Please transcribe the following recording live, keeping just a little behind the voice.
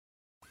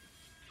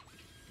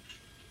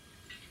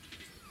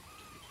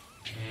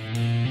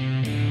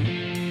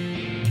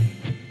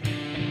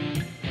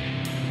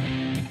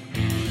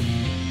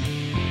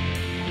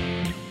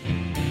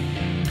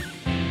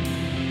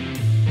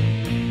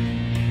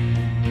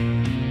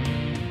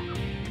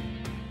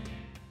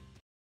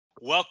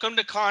Welcome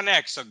to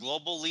ConX, a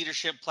global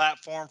leadership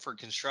platform for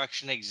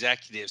construction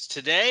executives.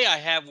 Today, I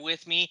have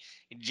with me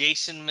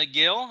Jason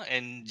McGill,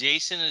 and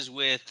Jason is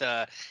with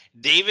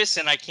Davis,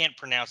 and I can't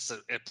pronounce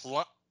the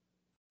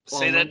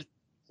say that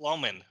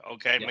Plowman. Ploman.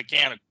 Okay, Yeah,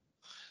 mechanical.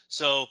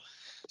 So,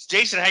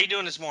 Jason, how you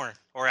doing this morning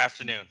or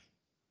afternoon?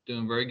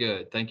 doing very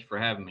good. Thank you for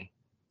having me.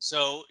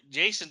 So,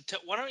 Jason,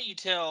 why don't you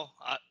tell?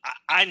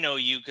 I know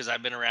you because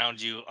I've been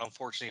around you,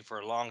 unfortunately, for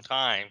a long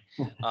time.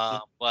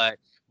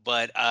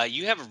 But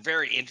you have a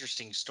very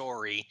interesting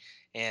story,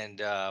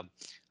 and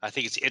I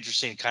think it's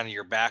interesting, kind of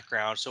your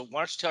background. So,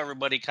 why don't you tell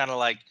everybody, kind of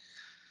like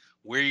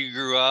where you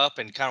grew up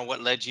and kind of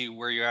what led you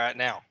where you're at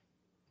now?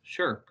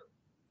 Sure.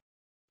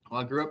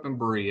 Well, I grew up in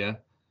Berea,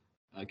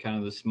 kind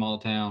of the small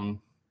town,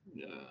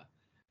 uh,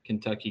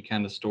 Kentucky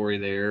kind of story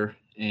there.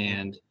 Mhm.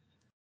 And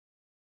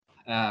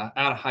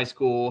out of high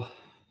school,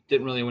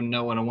 didn't really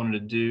know what I wanted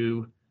to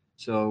do.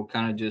 So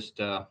kind of just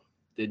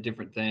did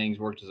different things.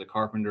 Worked as a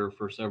carpenter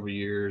for several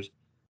years.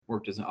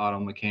 Worked as an auto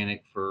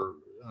mechanic for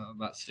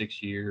about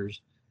 6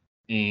 years,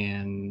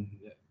 and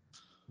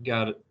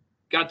got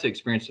got to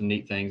experience some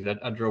neat things.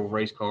 I drove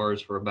race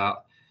cars for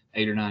about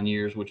 8 or 9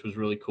 years, which was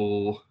really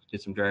cool.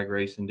 Did some drag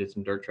racing, did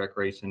some dirt track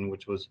racing,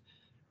 which was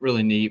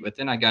really neat. But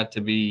then I got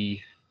to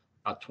be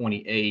about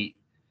 28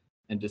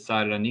 and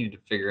decided I needed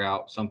to figure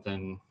out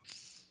something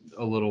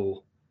a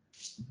little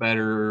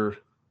better,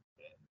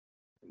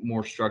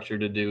 more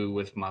structured to do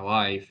with my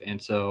life. And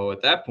so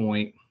at that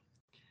point,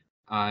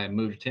 I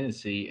moved to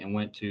Tennessee and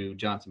went to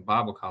Johnson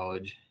Bible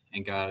College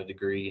and got a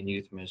degree in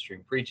youth ministry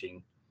and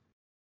preaching,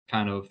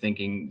 kind of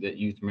thinking that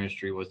youth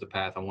ministry was the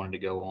path I wanted to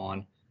go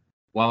on.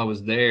 While I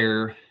was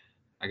there,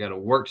 I got a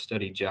work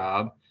study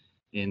job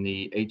in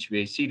the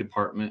HVAC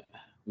department,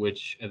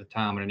 which at the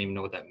time I didn't even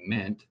know what that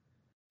meant,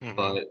 Hmm.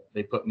 but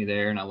they put me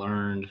there and I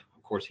learned,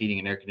 of course, heating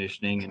and air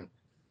conditioning, and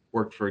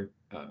worked for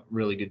a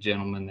really good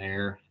gentleman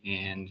there.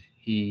 And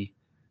he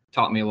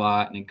taught me a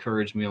lot and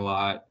encouraged me a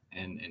lot,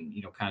 and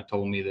kind of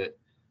told me that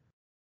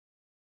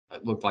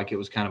it looked like it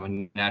was kind of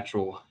a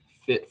natural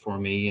fit for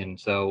me. And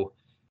so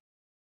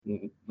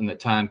when the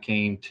time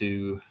came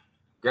to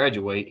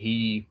graduate,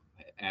 he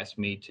asked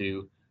me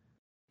to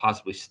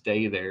possibly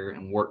stay there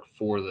and work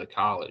for the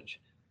college.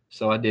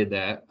 So I did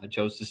that. I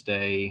chose to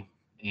stay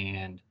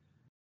and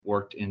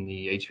worked in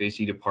the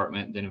HVAC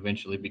department, then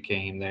eventually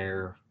became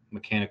their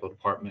mechanical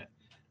department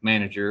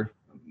manager,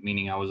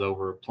 meaning I was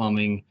over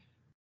plumbing,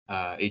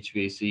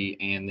 HVAC,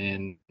 and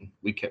then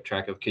we kept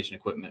track of kitchen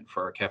equipment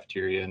for our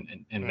cafeteria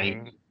and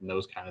maintenance Hmm. and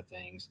those kind of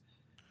things.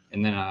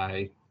 And then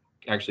I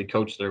actually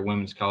coached their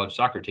women's college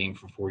soccer team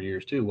for 4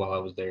 years too while I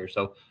was there.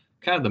 So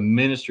kind of the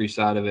ministry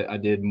side of it, I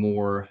did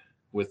more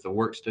with the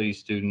work study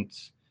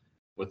students,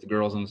 with the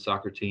girls on the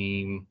soccer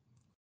team,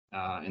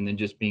 and then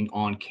just being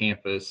on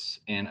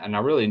campus, and I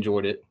really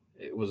enjoyed it.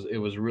 It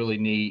was really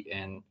neat,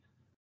 and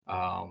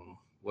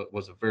what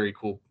was a very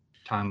cool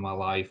time in my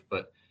life.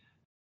 But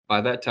by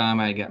that time,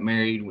 I got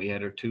married. We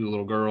had our two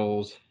little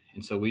girls,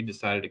 and so we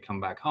decided to come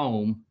back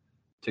home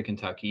to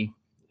Kentucky.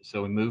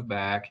 So we moved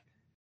back,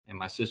 and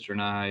my sister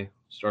and I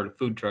started a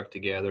food truck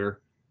together.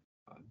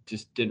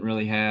 Just didn't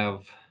really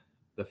have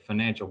the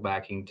financial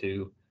backing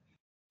to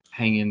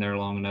hang in there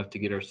long enough to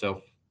get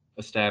ourselves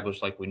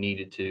established like we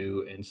needed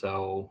to, and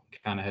so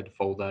kind of had to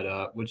fold that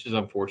up, which is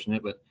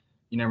unfortunate. But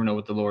you never know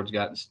what the Lord's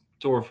got in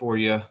store for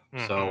you.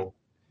 Hmm. So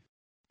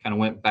kind of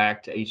went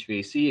back to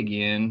HVAC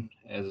again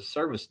as a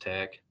service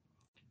tech,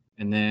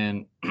 and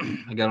then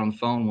I got on the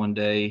phone one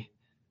day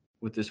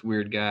with this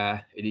weird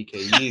guy at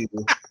EKU,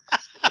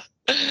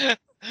 I'm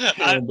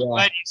and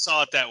glad you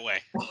saw it that way.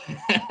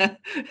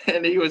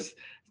 and he was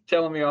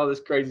telling me all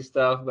this crazy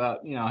stuff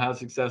about how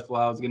successful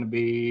I was going to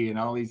be and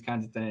all these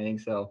kinds of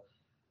things. So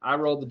I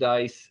rolled the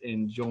dice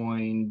and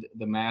joined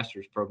the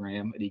master's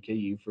program at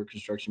EKU for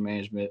construction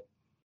management.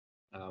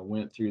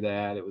 Went through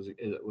that. It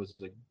was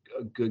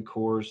a good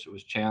course. It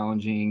was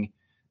challenging,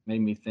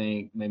 made me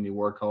think, made me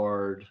work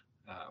hard,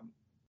 um,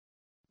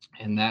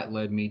 and that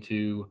led me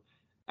to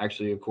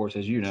actually, of course,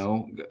 as you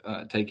know,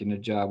 taking a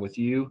job with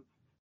your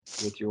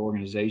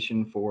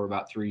organization for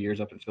about 3 years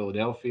up in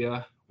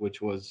Philadelphia,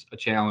 which was a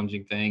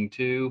challenging thing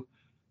too,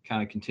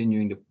 kind of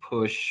continuing to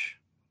push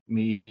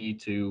me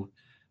to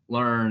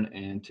learn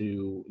and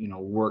to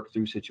work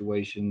through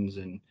situations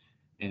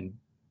and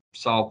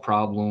solve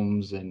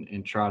problems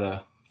and try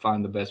to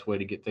find the best way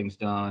to get things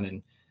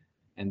done.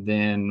 And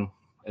then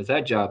as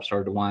that job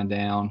started to wind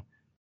down,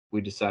 we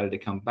decided to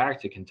come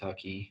back to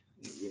Kentucky.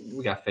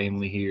 We got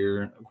family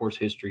here, of course,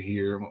 history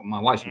here. My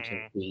wife's from Hmm.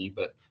 Tennessee,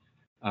 but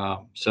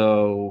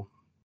so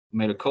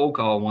made a cold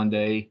call one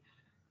day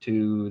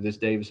to this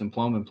Davis and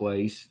Plowman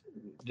place.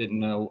 Didn't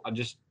know. I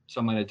just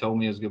Somebody had told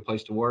me it was a good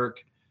place to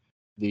work.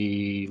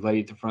 The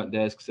lady at the front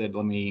desk said,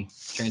 "Let me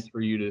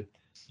transfer you to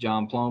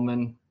John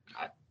Plowman."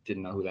 I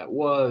didn't know who that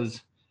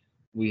was.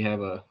 We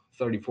have a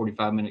 30,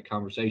 45-minute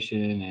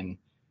conversation, and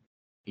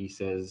he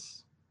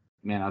says,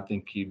 "Man, I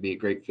think you'd be a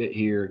great fit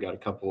here. Got a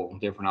couple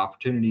different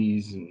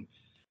opportunities." And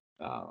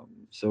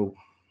so,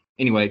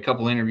 anyway, a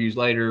couple interviews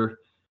later,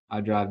 I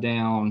drive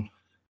down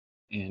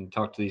and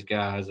talk to these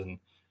guys, and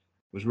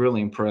was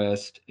really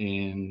impressed,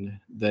 and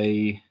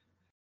they,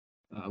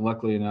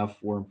 luckily enough,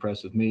 were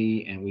impressed with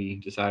me, and we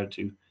decided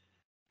to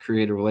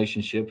create a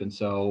relationship. And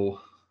so,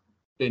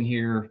 been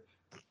here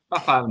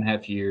about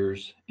 5.5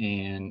 years,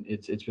 and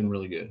it's been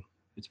really good.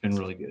 It's been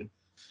really good.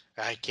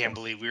 I can't So,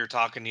 believe we were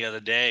talking the other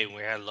day.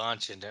 We had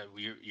lunch, and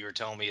you were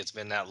telling me it's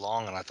been that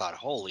long, and I thought,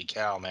 holy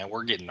cow, man,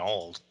 we're getting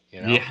old,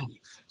 you know. yeah,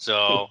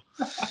 So,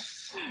 yeah.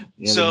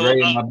 The so,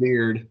 gray in my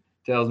beard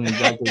tells me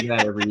exactly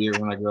that every year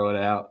when I grow it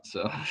out.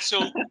 So,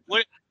 so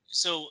what?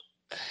 So,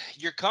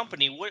 your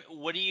company,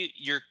 what do you?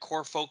 Your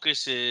core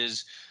focus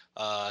is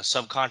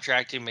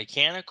subcontracting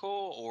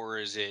mechanical, or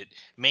is it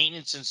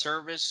maintenance and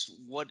service?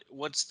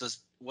 What's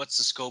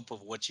the scope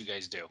of what you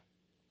guys do?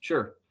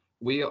 sure.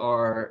 We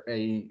are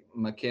a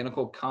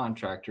mechanical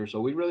contractor, so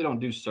we really don't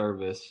do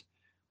service.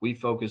 We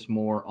focus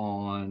more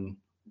on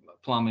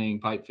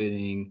plumbing, pipe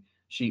fitting,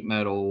 sheet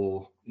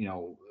metal,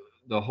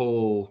 the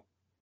whole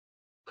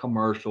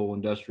commercial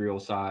industrial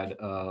side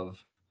of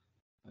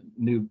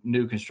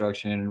new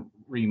construction,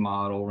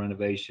 remodel,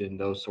 renovation,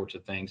 those sorts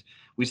of things.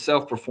 We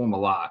self-perform a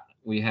lot.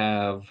 We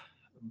have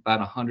about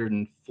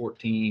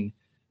 114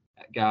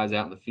 guys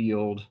out in the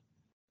field,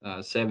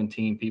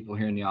 17 people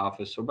here in the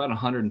office, so about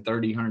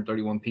 130,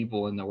 131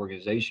 people in the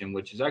organization,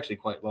 which is actually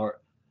quite large,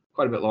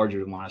 quite a bit larger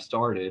than when I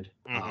started.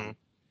 Hmm.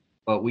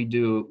 But we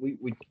do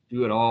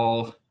it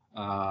all.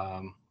 Like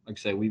I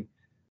say, we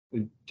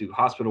do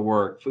hospital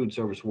work, food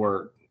service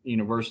work,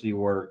 university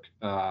work,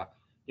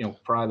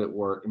 private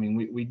work. I mean,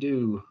 we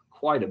do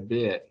quite a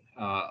bit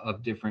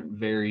of different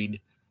varied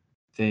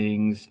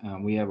things.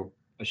 We have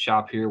a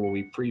shop here where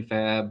we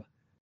prefab.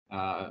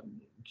 Uh,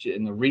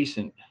 in the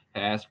recent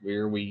past,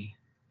 where we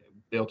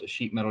built a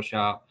sheet metal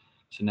shop,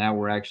 so now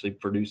we're actually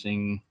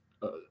producing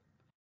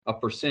a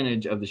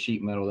percentage of the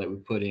sheet metal that we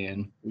put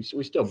in. We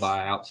still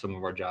buy out some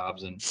of our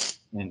jobs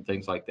and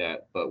things like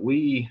that, but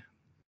we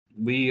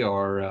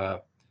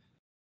are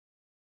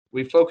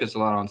we focus a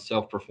lot on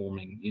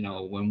self-performing.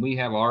 When we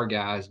have our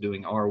guys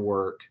doing our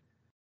work,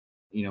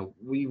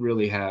 we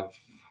really have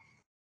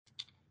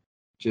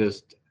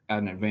just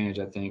an advantage,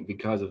 I think,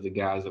 because of the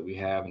guys that we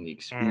have and the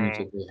experience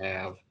Hmm. that they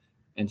have.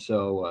 And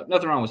so,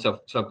 nothing wrong with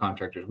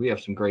subcontractors. We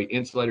have some great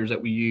insulators that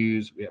we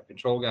use. We have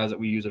control guys that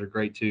we use that are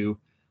great too.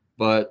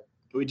 But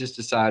we just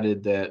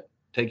decided that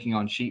taking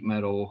on sheet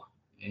metal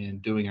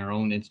and doing our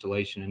own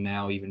installation, and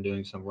now even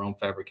doing some of our own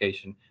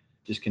fabrication,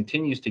 just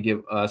continues to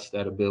give us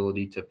that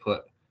ability to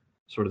put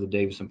sort of the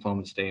Davidson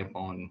Plumbing stamp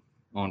on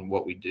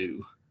what we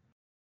do.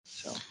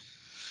 So,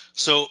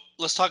 So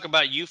let's talk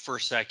about you for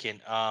a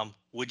second.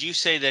 Would you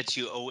say that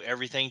you owe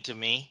everything to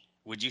me?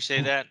 Would you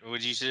say that?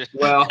 Would you say?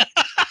 well,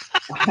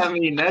 I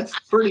mean, that's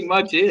pretty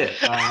much it.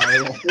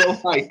 I feel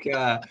like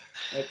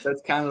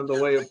that's kind of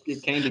the way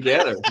it came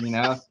together.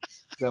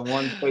 That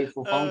one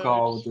fateful phone uh,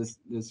 call with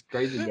this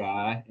crazy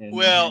guy, and here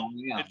well,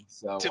 I am.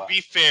 So, to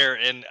be fair,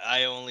 and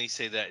I only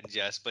say that in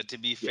jest, but to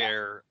be yeah,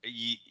 fair,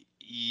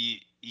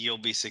 you'll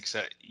be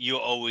success. You'll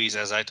always,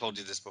 as I told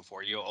you this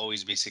before, you'll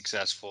always be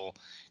successful,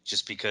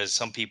 just because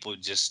some people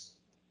just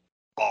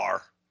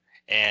are,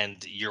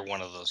 and you're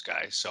one of those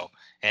guys. So,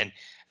 and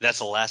that's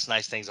the last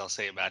nice things I'll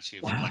say about you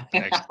for like the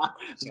next. I was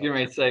So, getting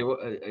ready to say,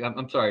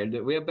 I'm sorry.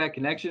 Did we have bad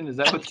connection? Is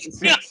that what you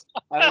said?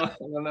 I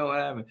don't know what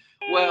happened.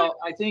 Well,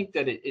 I think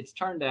that it's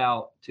turned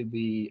out to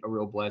be a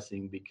real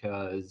blessing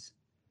because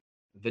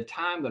the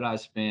time that I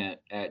spent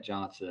at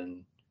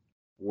Johnson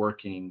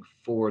working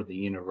for the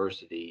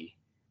university,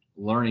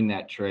 learning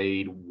that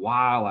trade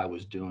while I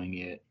was doing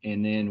it.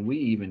 And then we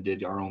even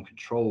did our own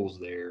controls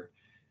there.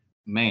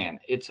 Man,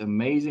 it's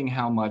amazing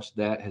how much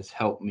that has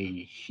helped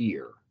me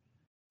here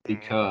mhm.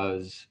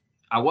 because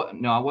I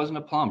wasn't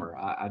a plumber.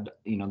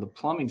 The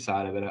plumbing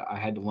side of it, I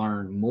had to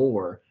learn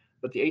more,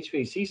 but the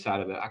HVAC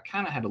side of it, I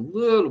kind of had a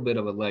little bit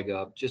of a leg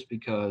up just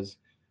because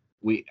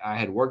I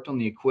had worked on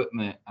the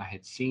equipment. I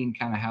had seen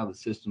kind of how the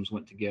systems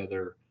went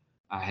together.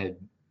 I had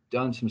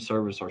done some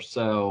service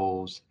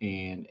ourselves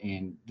and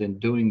then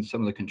doing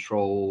some of the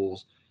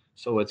controls.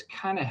 So it's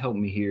kind of helped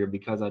me here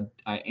because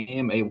I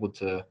am able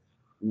to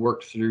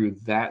work through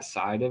that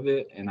side of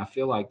it. And I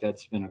feel like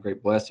that's been a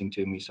great blessing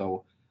to me.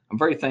 So I'm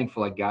very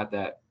thankful I got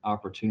that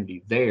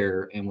opportunity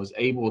there and was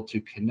able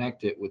to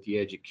connect it with the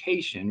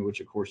education, which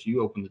of course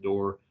you opened the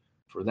door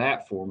for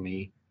that for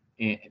me,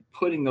 and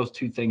putting those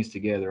two things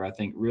together, I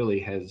think really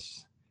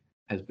has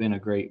been a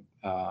great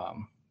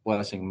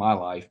blessing in my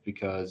life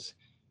because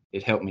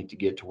it helped me to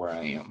get to where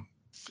I am.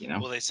 You know.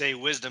 Well, they say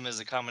wisdom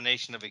is a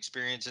combination of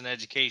experience and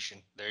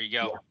education. There you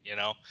go.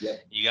 Yeah.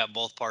 Yep. You got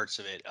both parts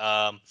of it.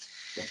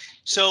 Yep.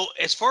 So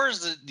as far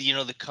as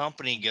the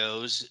company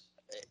goes,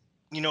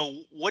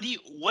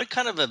 what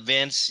kind of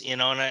events,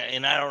 and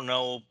I don't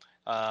know,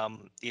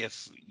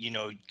 if,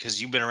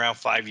 because you've been around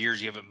 5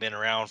 years, you haven't been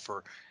around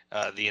for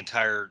the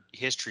entire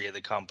history of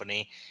the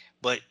company,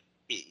 but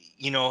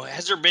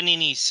has there been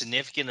any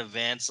significant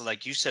events?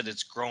 Like you said,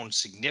 it's grown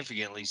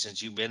significantly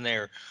since you've been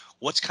there.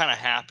 What's kind of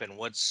happened?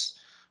 What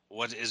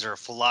is there a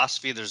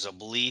philosophy? There's a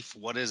belief.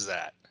 What is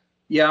that?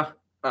 Yeah.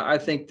 I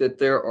think that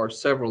there are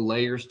several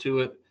layers to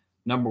it.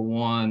 Number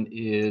one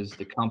is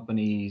the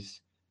company's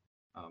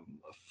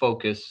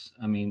focus.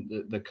 I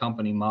mean, the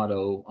company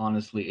motto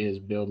honestly is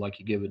build like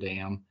you give a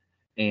damn.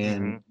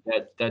 And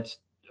Mm-hmm. that's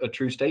a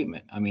true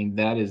statement. I mean,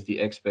 that is the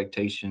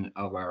expectation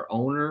of our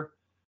owner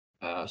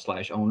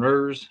slash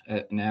owners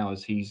now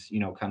as he's,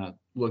 kind of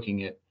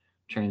looking at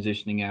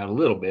transitioning out a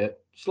little bit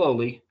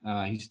slowly.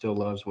 He still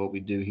loves what we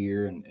do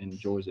here and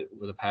enjoys it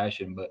with a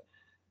passion, but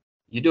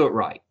you do it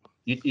right.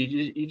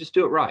 You just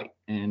do it right.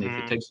 And if it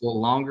Mm-hmm. takes a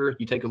little longer,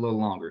 you take a little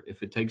longer.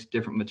 If it takes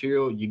different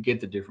material, you get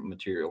the different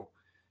material.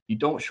 You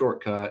don't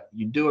shortcut,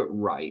 you do it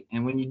right.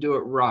 And when you do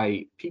it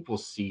right, people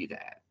see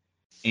that.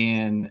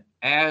 And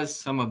as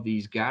some of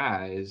these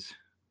guys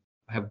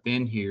have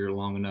been here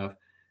long enough,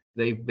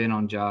 they've been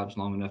on jobs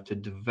long enough to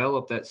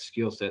develop that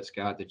skill set,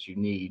 Scott, that you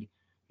need.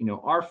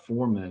 Our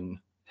foremen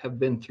have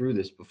been through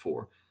this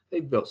before.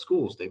 They've built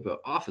schools, they've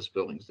built office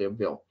buildings, they've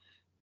built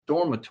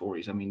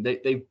dormitories. I mean,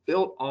 they've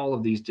built all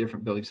of these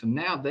different buildings. So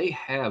now they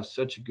have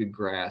such a good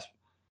grasp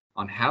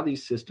on how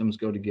these systems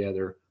go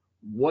together,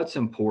 what's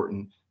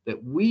important,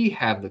 that we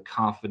have the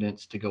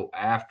confidence to go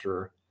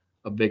after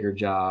a bigger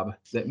job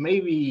that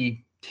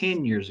maybe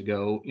 10 years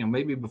ago,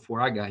 maybe before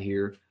I got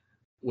here,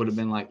 would have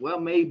been like, well,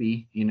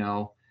 maybe,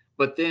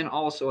 But then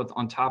also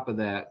on top of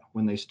that,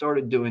 when they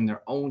started doing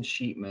their own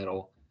sheet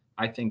metal,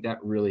 I think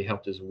that really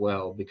helped as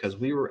well because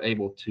we were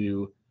able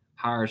to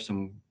hire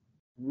some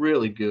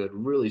really good,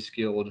 really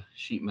skilled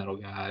sheet metal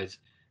guys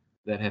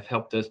that have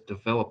helped us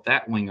develop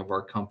that wing of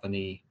our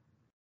company.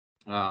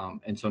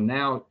 And so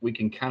now we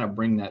can kind of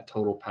bring that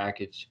total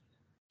package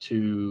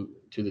to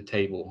the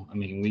table. I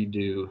mean, we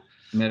do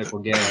medical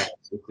gas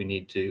if we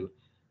need to,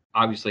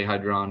 obviously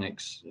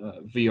hydronics,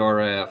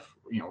 VRF,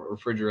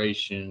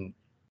 refrigeration,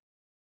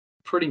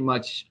 pretty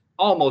much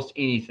almost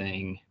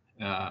anything.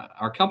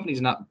 Our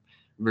company's not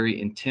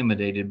very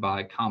intimidated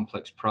by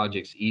complex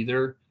projects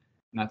either,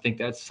 and I think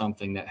that's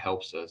something that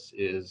helps us.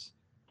 Is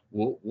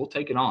we'll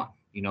take it on.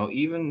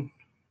 Even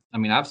I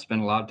mean, I've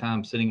spent a lot of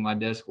time sitting at my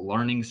desk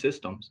learning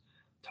systems,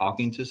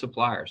 talking to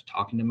suppliers,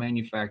 talking to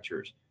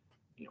manufacturers.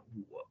 You know,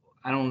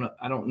 I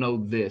don't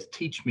know this.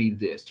 Teach me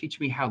this. Teach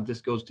me how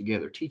this goes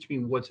together. Teach me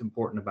what's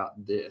important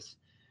about this.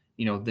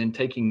 Then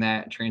taking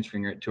that and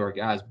transferring it to our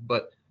guys.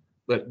 But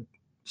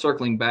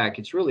circling back,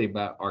 it's really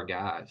about our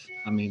guys.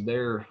 I mean,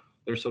 they're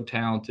so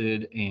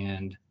talented,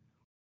 and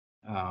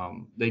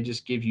they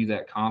just give you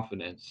that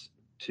confidence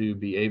to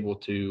be able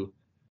to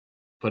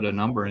put a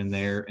number in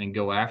there and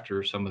go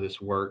after some of this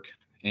work.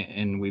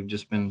 And we've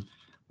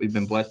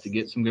been blessed to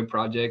get some good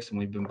projects, and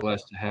we've been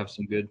blessed to have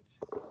some good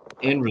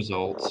end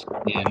results.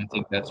 And I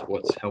think that's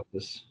what's helped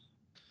us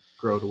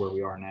grow to where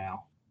we are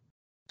now.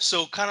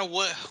 So, kind of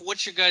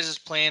what's your guys'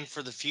 plan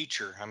for the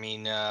future? I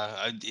mean,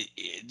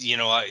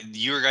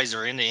 you guys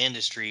are in the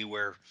industry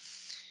where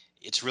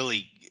it's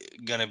really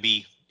going to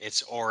be,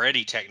 it's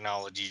already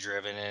technology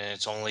driven, and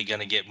it's only going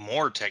to get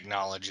more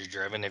technology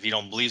driven. If you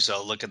don't believe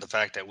so, look at the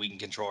fact that we can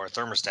control our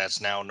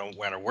thermostats now no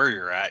matter where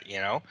you're at.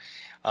 Yeah.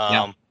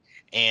 um,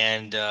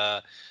 and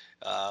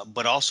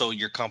but also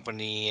your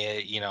company,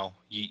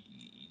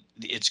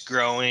 it's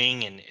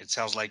growing, and it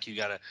sounds like you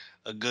got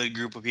a good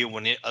group of people.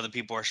 When other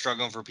people are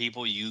struggling for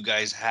people, you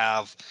guys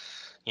have,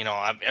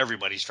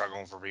 everybody's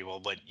struggling for people,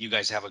 but you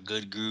guys have a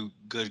good group,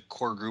 good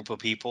core group of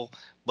people.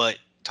 But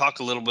talk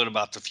a little bit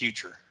about the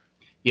future.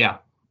 Yeah.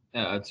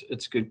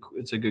 It's good.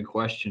 It's a good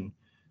question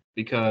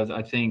because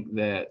I think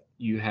that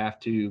you have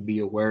to be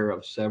aware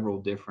of several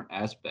different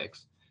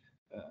aspects.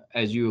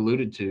 As you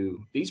alluded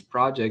to, these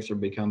projects are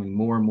becoming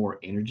more and more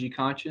energy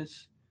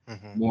conscious, Hmm.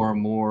 more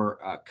and more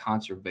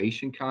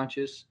conservation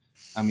conscious.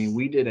 I mean,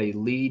 we did a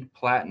lead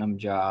platinum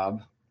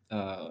job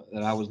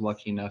that I was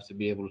lucky enough to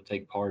be able to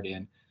take part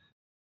in.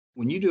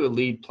 When you do a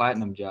lead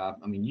platinum job,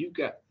 I mean,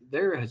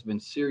 there has been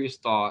serious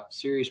thought,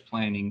 serious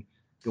planning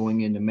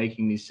going into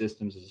making these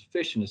systems as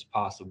efficient as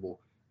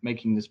possible,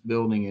 making this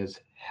building as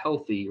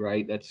healthy,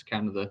 right? That's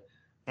kind of the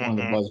one of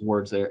the Hmm.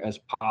 buzzwords there, as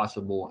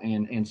possible.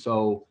 And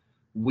so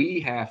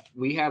we have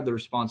the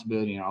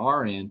responsibility on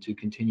our end to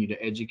continue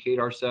to educate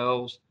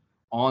ourselves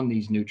on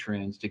these new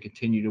trends, to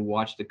continue to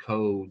watch the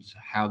codes,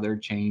 how they're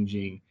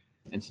changing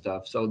and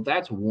stuff. So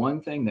that's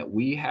one thing that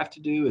we have to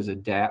do is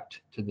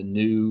adapt to the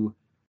new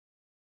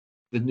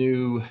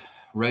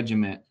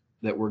regiment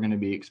that we're going to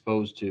be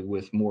exposed to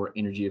with more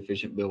energy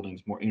efficient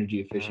buildings, more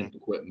energy Hmm. efficient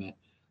equipment.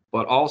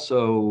 But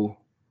also,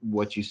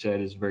 what you said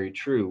is very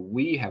true.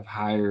 We have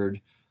hired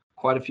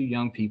quite a few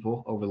young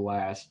people over the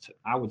last,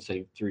 I would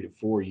say, 3 to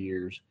 4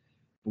 years.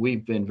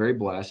 We've been very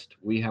blessed.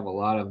 We have a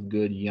lot of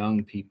good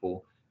young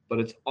people, but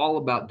it's all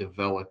about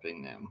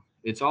developing them.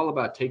 It's all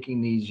about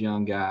taking these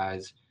young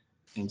guys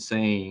and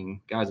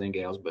saying, guys and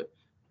gals, but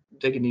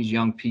taking these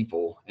young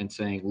people and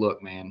saying,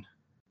 look, man,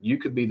 you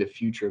could be the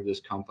future of this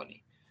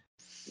company.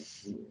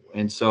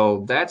 And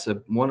so that's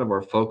one of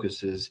our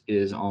focuses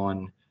is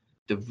on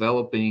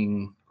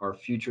developing our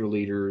future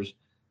leaders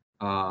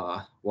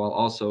while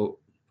also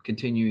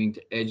continuing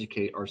to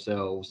educate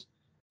ourselves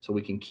so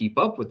we can keep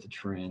up with the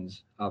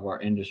trends of our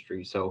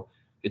industry. So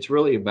it's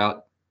really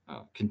about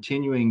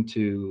continuing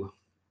to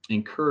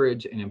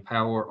encourage and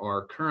empower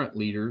our current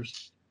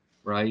leaders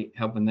right?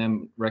 Helping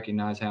them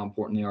recognize how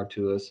important they are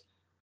to us,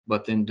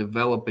 but then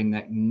developing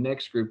that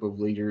next group of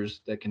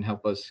leaders that can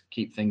help us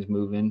keep things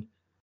moving,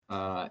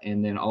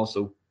 and then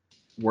also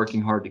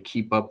working hard to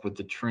keep up with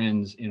the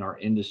trends in our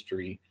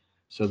industry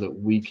so that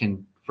we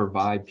can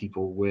provide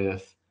people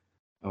with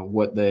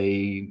what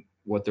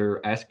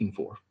they're asking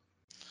for.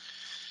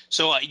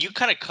 So you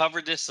kind of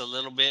covered this a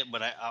little bit,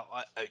 but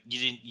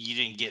you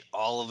didn't get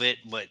all of it.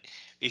 But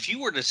if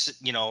you were to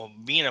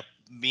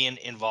being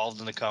involved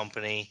in the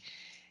company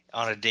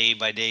on a day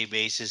by day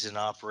basis in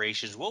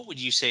operations, what would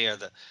you say are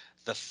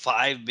the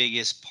five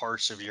biggest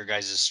parts of your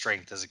guys'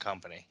 strength as a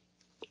company?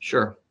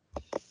 Sure.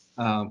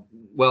 Um,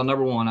 well,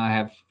 number one, I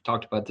have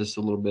talked about this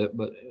a little bit,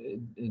 but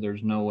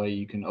there's no way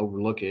you can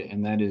overlook it,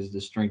 and that is the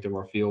strength of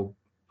our field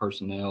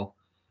personnel.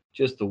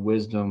 Just the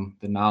wisdom,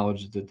 the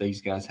knowledge that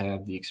these guys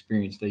have, the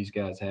experience these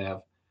guys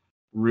have,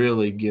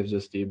 really gives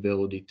us the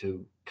ability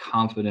to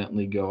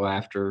confidently go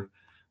after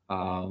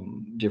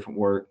different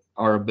work.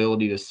 Our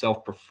ability to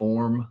self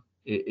perform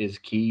is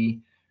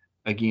key.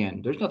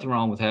 Again, there's nothing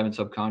wrong with having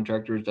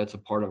subcontractors. That's a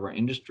part of our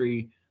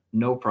industry.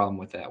 No problem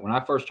with that. When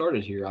I first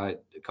started here, I had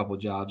a couple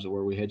of jobs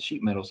where we had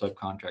sheet metal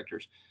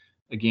subcontractors.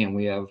 Again,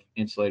 we have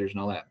insulators and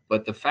all that.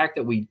 But the fact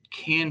that we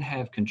can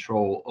have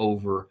control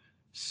over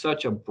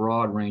such a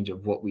broad range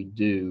of what we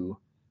do,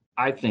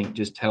 I think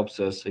just helps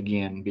us,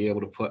 again, be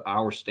able to put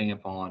our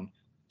stamp on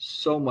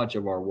so much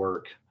of our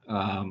work.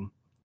 Um,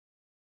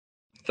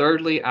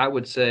 Thirdly, I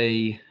would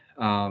say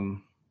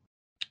um,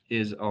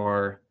 is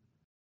our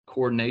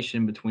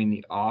coordination between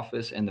the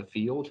office and the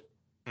field.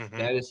 Hmm.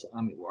 That is,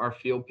 I mean, our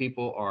field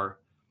people are,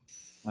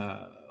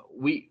 uh,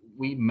 we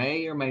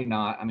may or may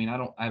not. I mean, I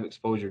don't have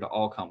exposure to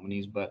all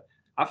companies, but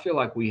I feel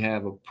like we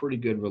have a pretty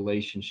good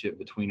relationship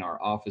between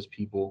our office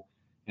people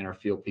and our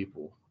field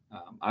people.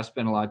 I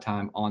spend a lot of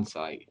time on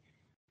site.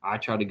 I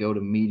try to go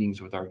to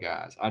meetings with our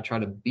guys. I try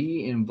to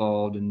be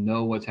involved and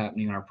know what's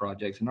happening in our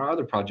projects, and our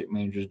other project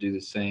managers do the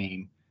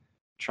same,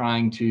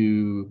 trying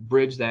to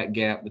bridge that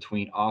gap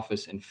between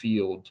office and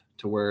field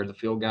to where the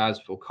field guys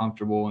feel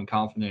comfortable and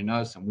confident in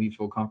us, and we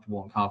feel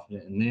comfortable and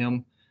confident in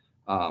them.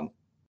 Um,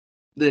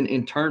 then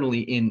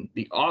internally in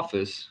the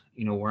office,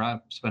 where I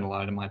spend a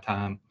lot of my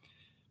time,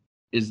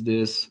 is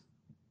this: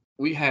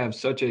 we have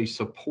such a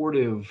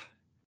supportive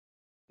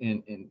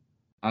and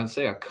I'd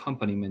say a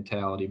company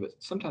mentality, but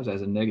sometimes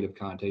has a negative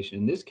connotation.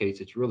 In this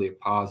case, it's really a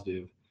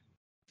positive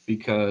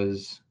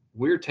because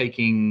we're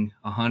taking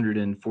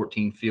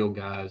 114 field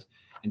guys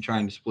and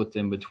trying to split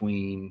them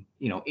between,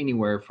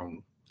 anywhere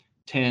from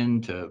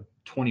 10 to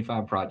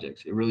 25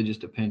 projects. It really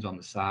just depends on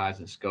the size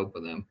and scope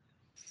of them.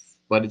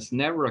 But it's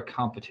never a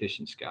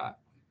competition, Scott.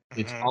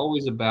 It's Hmm.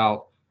 always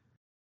about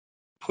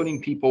putting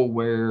people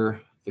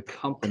where the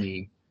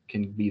company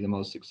can be the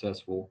most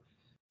successful.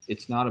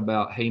 It's not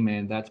about, hey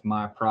man, that's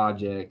my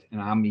project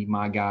and I need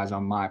my guys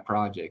on my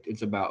project.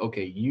 It's about,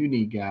 okay, you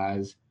need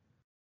guys,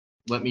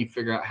 let me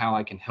figure out how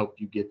I can help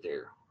you get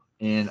there.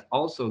 And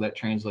also that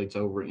translates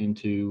over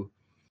into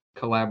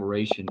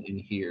collaboration in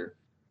here.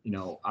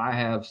 I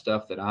have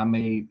stuff that I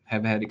may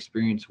have had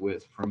experience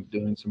with from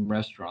doing some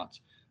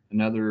restaurants.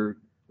 Another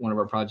one of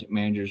our project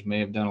managers may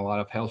have done a lot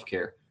of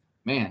healthcare.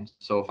 Man,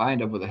 so if I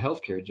end up with a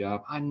healthcare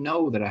job, I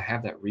know that I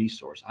have that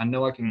resource. I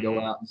know I can go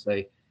Hmm. out and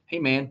say, hey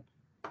man,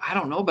 I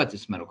don't know about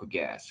this medical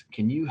gas.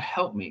 Can you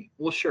help me?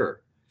 Well,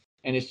 sure.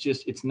 And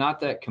it's not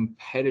that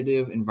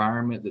competitive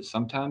environment that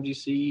sometimes you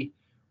see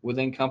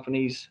within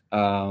companies.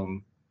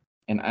 And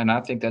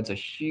I think that's a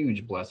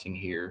huge blessing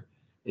here,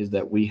 is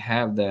that we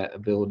have that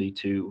ability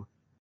to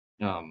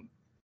um,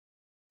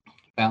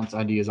 bounce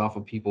ideas off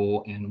of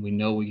people, and we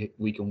know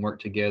we can work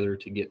together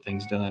to get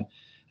things done.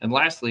 And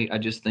lastly, I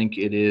just think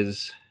it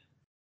is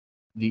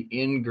the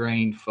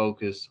ingrained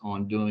focus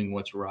on doing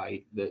what's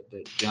right that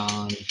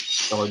John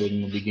started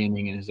in the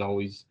beginning and has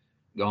always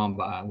gone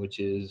by, which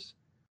is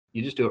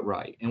you just do it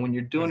right. And when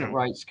you're doing it Hmm.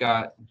 right,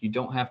 Scott, you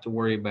don't have to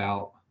worry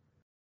about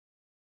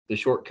the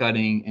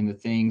shortcutting and the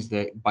things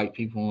that bite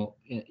people,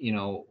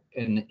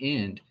 in the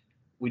end.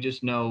 We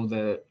just know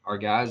that our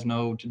guys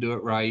know to do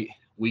it right.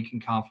 We can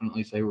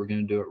confidently say we're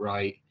going to do it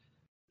right.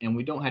 And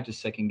we don't have to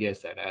second guess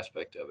that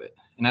aspect of it.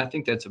 And I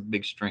think that's a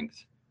big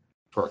strength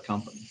for our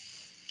company.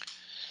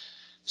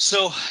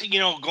 So,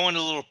 going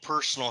a little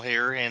personal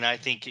here, and I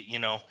think,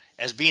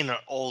 as being an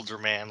older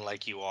man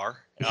like you are,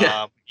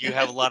 Yeah. you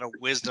have a lot of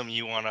wisdom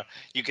you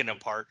can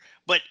impart.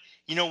 But,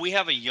 we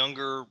have a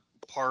younger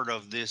part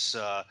of this,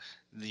 so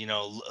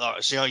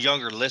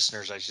younger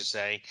listeners, I should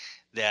say,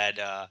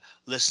 that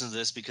listen to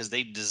this because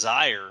they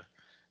desire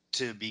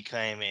to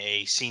become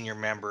a senior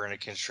member in a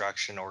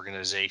construction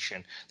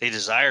organization. They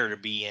desire to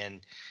be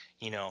in,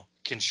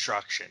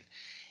 construction.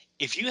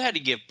 If you had to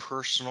give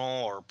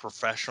personal or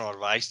professional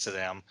advice to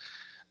them,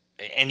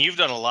 and you've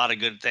done a lot of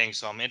good things,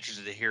 so I'm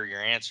interested to hear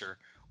your answer.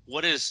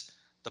 What is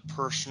the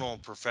personal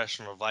and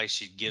professional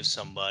advice you'd give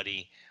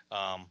somebody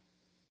um,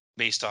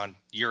 based on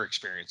your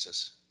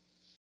experiences?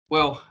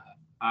 Well,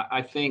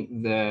 I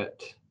think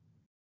that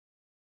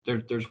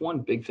there's one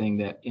big thing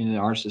that in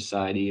our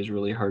society is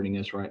really hurting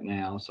us right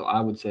now. So I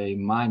would say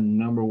my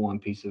number one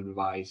piece of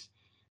advice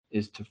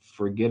is to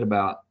forget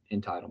about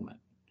entitlement.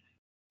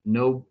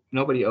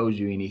 Nobody owes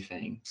you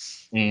anything.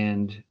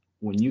 And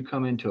when you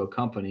come into a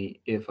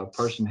company, if a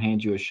person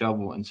hands you a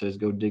shovel and says,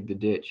 go dig the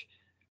ditch,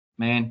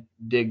 man,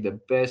 dig the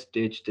best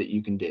ditch that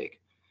you can dig.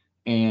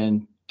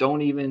 And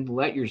don't even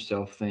let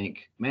yourself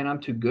think, man, I'm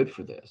too good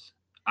for this.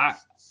 I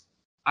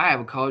I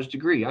have a college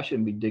degree. I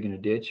shouldn't be digging a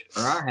ditch.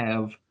 Or I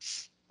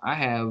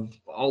have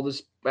all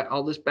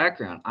this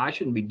background. I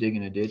shouldn't be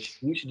digging a ditch.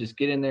 You should just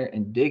get in there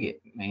and dig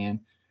it, man.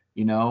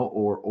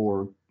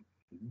 Or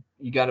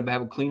you got to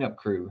have a cleanup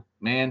crew,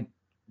 man.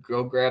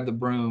 Go grab the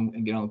broom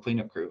and get on the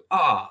cleanup crew.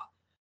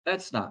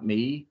 That's not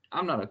me.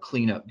 I'm not a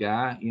cleanup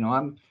guy.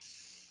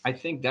 I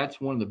think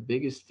that's one of the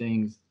biggest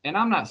things. And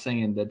I'm not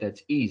saying that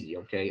that's easy.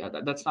 Okay,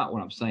 that's not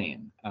what I'm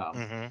saying.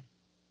 Mm-hmm.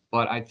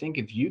 But I think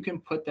if you can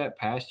put that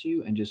past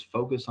you and just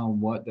focus on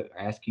what they're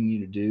asking you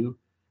to do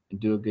and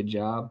do a good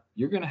job,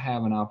 you're going to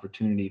have an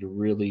opportunity to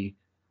really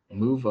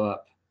move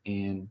up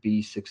and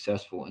be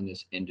successful in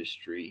this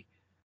industry.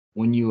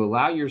 When you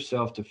allow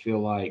yourself to feel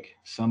like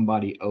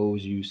somebody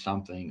owes you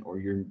something or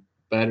you're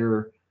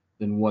better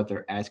than what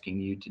they're asking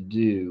you to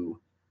do,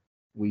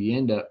 we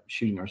end up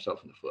shooting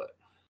ourselves in the foot.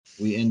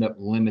 We end up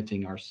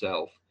limiting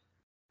ourselves.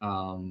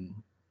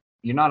 Um,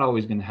 you're not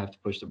always going to have to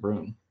push the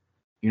broom.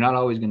 You're not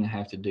always going to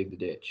have to dig the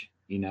ditch,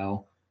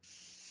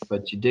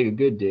 but you dig a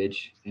good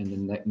ditch, and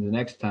then the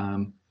next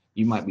time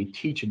you might be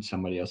teaching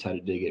somebody else how to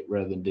dig it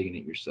rather than digging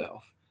it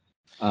yourself.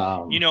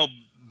 You Um, know,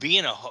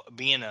 being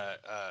a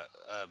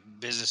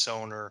business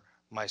owner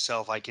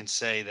myself, I can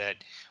say that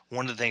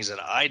one of the things that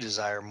I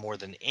desire more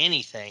than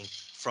anything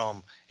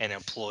from an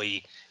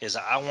employee is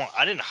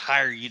I didn't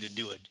hire you to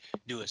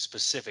do a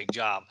specific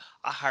job.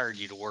 I hired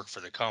you to work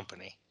for the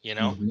company,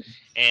 mhm,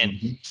 and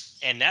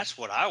mhm, that's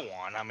what I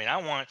want. I mean, I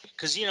want,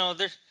 because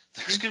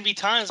there's going to be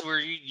times where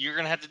you're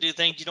going to have to do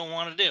things you don't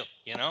want to do.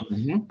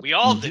 mhm, We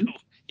all do. mhm.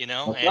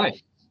 That's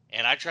right.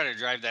 And I try to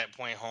drive that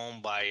point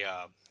home by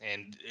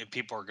and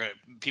people are good.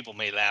 People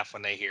may laugh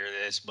when they hear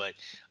this, but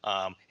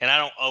and I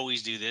don't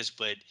always do this,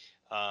 but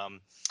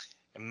um,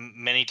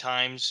 many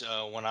times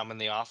when I'm in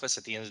the office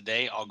at the end of the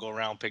day, I'll go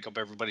around and pick up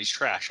everybody's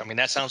trash. I mean,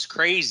 that sounds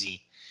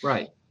crazy,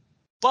 Right.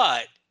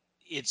 but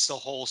it's the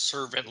whole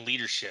servant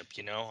leadership.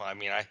 I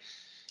mean,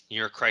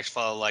 you're a Christ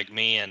follower like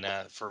me, and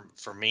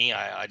for me,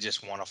 I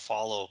just want to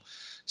follow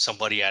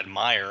somebody I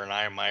admire, and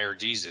I admire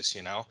Jesus.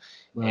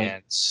 Right.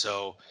 And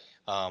so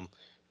um,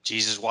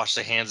 Jesus washed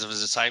the hands of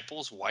his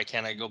disciples. Why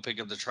can't I go pick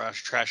up the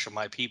trash of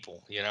my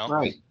people?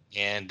 Right.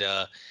 And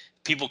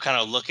people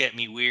kind of look at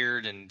me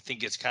weird and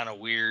think it's kind of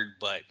weird,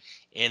 but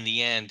in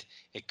the end,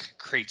 it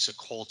creates a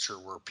culture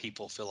where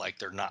people feel like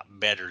they're not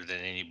better than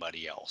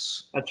anybody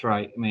else. That's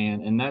right,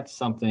 man. And that's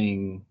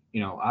something,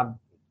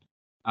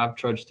 I've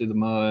trudged through the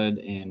mud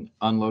and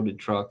unloaded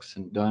trucks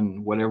and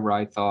done whatever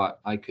I thought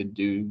I could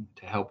do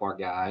to help our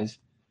guys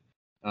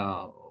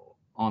uh,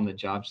 on the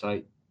job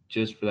site,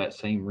 just for that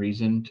same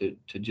reason,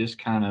 to just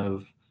kind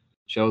of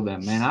show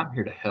them, man, I'm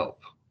here to help.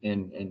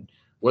 And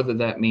whether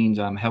that means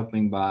I'm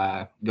helping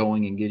by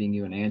going and getting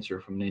you an answer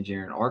from an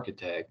engineer and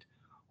architect,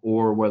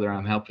 or whether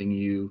I'm helping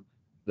you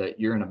that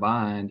you're in a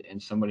bind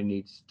and somebody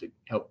needs to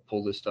help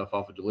pull this stuff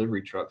off a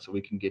delivery truck so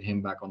we can get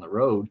him back on the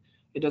road,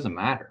 it doesn't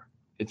matter.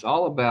 It's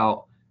all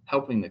about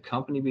helping the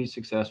company be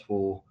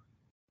successful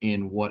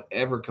in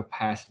whatever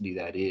capacity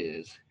that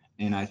is.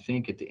 And I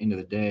think at the end of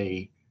the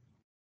day,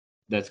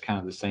 that's kind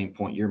of the same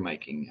point you're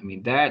making. I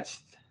mean,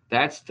 that's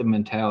the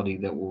mentality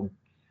that will,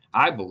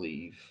 I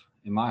believe,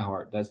 in my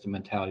heart, that's the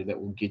mentality that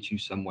will get you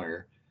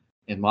somewhere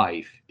in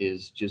life,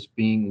 is just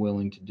being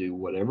willing to do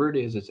whatever it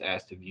is that's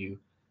asked of you,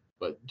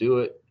 but do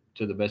it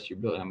to the best of your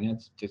ability. I mean,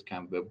 that's just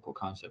kind of a biblical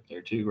concept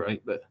there too,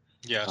 right? But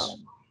Yes.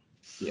 um,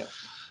 yeah,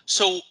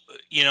 So,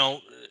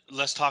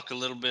 let's talk a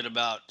little bit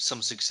about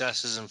some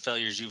successes and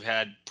failures you've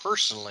had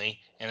personally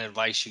and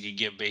advice you could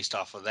give based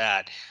off of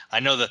that. I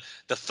know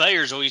the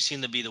failures always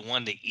seem to be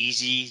the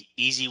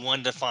easy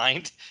one to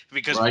find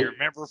because we right,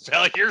 remember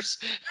failures,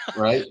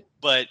 right.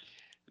 but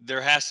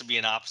there has to be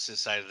an opposite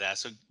side of that.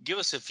 So give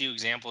us a few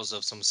examples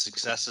of some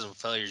successes and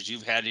failures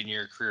you've had in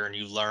your career and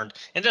you've learned.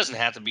 It doesn't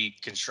have to be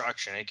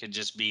construction. It could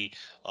just be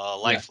a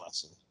Yeah, life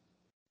lesson.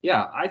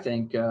 yeah. I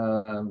think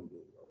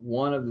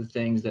one of the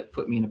things that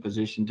put me in a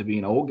position to be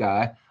an old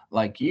guy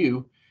like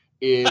you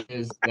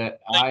is that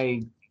Thank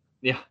you.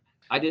 yeah,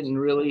 I didn't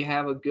really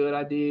have a good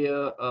idea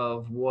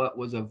of what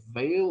was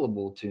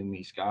available to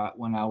me, Scott,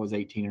 when I was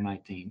 18 or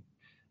 19.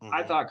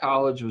 I Hmm. thought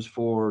college was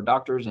for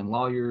doctors and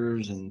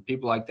lawyers and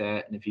people like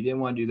that. And if you didn't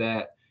want to do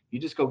that, you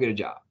just go get a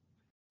job.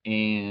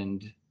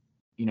 And,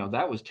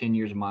 that was 10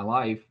 years of my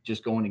life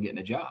just going and getting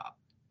a job.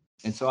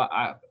 And so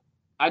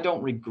I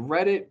don't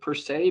regret it per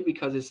se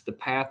because it's the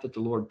path that the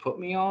Lord put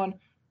me on.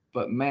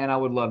 But man, I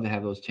would love to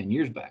have those 10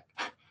 years back.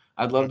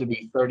 I'd love to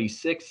be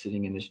 36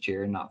 sitting in this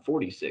chair and not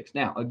 46.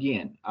 Now,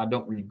 again, I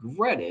don't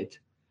regret it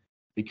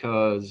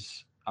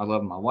because I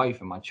love my wife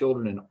and my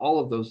children, and all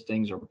of those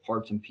things are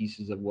parts and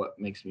pieces of what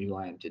makes me who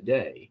I am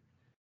today.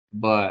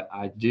 But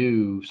I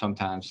do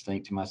sometimes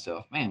think to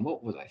myself, man,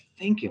 what was I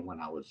thinking when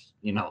I was,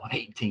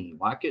 18?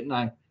 Why couldn't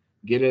I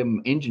get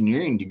an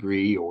engineering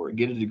degree or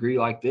get a degree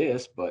like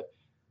this, but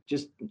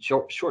just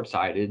short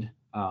sighted.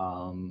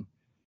 As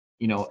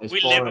We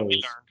live far and we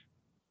as learn.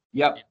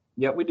 yep,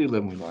 yep, we do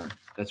live and we learn.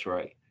 That's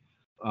right.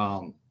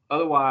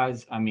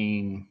 Otherwise, I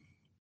mean,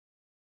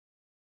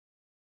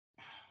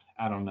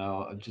 I don't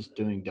know, just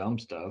doing dumb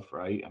stuff,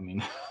 right? I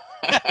mean,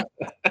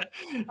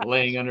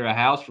 laying under a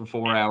house for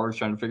 4 hours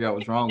trying to figure out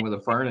what's wrong with a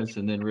furnace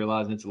and then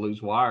realizing it's a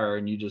loose wire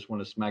and you just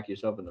want to smack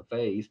yourself in the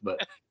face.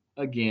 But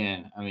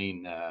again, I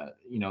mean,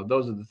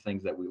 those are the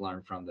things that we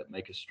learn from that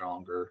make us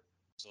stronger.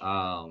 So,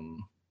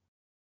 Um,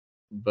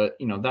 but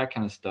that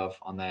kind of stuff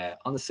on that.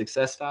 On the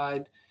success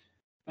side,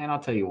 man, I'll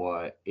tell you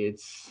what,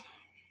 it's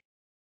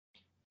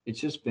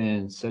just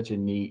been such a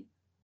neat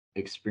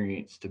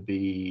experience to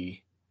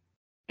be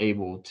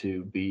able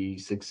to be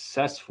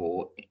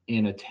successful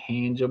in a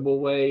tangible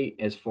way,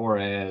 as far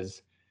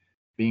as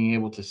being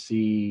able to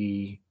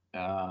see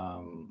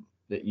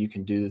that you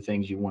can do the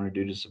things you want to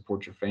do to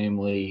support your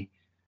family,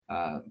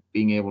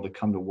 being able to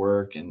come to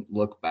work and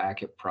look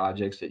back at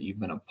projects that you've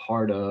been a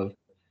part of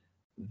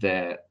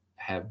that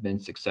have been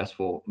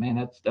successful.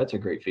 Man, that's a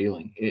great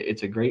feeling.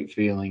 It's a great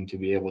feeling to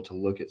be able to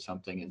look at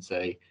something and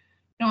say,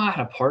 I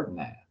had a part in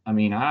that. I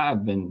mean,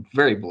 I've been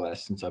very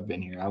blessed since I've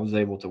been here. I was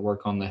able to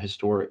work on the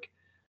historic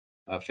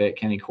Fayette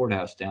County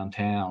Courthouse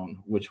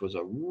downtown, which was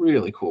a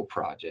really cool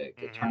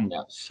project. It hmm turned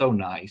out so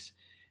nice.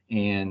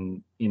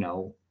 And,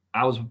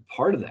 I was a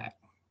part of that,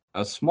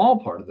 a small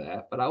part of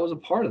that, but I was a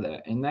part of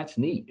that. And that's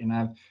neat. And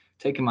I've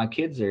taken my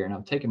kids there and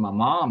I've taken my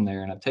mom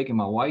there and I've taken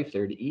my wife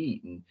there to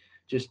eat and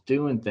just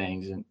doing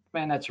things. And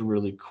man, that's a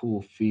really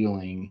cool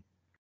feeling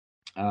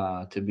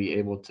to be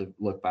able to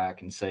look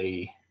back and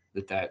say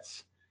that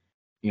that's,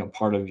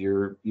 part of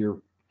your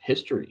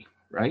history,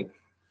 right?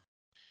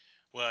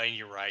 Well, and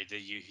you're right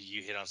that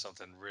you hit on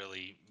something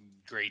really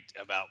great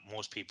about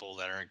most people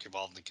that are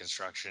involved in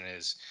construction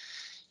is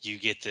you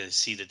get to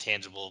see the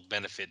tangible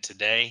benefit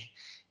today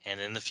and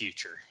in the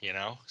future.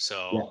 Yeah.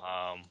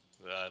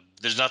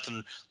 There's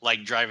nothing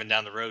like driving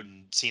down the road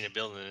and seeing a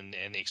building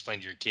and explain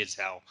to your kids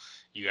how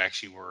you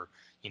actually were,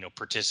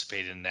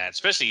 participating in that,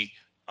 especially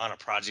on a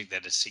project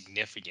that is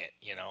significant,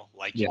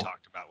 like you Yeah.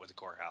 talked about with the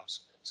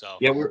courthouse. So,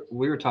 Yeah,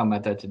 we were talking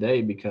about that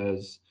today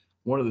because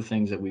one of the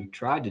things that we've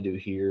tried to do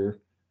here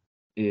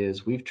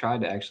is we've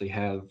tried to actually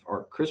have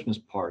our Christmas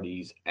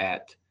parties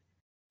at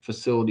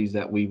facilities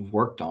that we've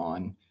worked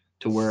on,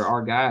 to where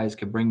our guys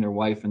could bring their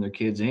wife and their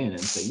kids in and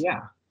say,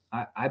 "Yeah,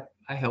 I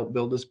helped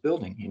build this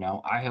building.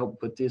 I helped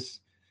put this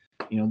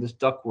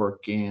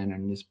ductwork in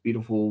and this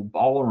beautiful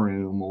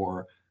ballroom,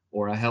 or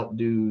I helped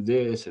do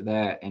this or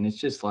that." And it's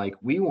just like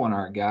we want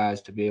our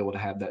guys to be able to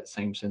have that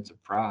same sense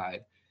of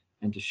pride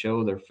and to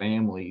show their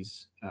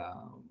families,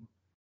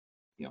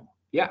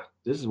 yeah,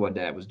 this is what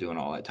dad was doing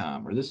all that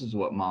time, or this is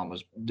what mom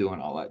was doing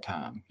all that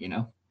time.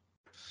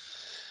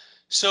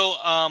 so,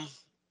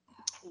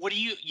 what do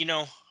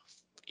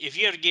if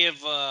you had to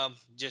give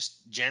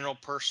just general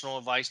personal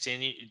advice to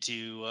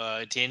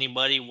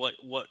anybody,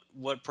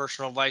 what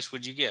personal advice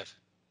would you give?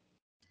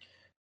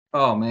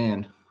 Oh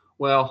man.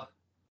 Well,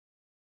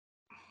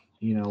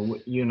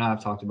 you and I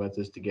have talked about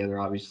this together,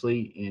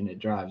 obviously, and it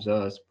drives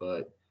us.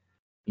 But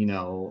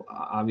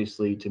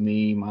obviously, to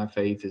me, my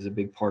faith is a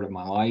big part of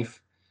my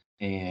life,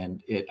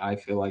 and I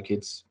feel like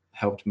it's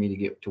helped me to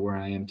get to where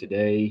I am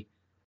today.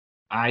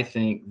 I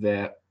think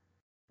that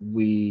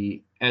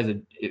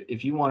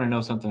if you want to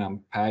know something I'm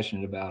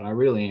passionate about, I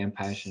really am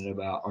passionate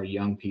about our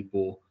young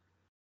people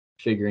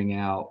figuring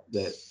out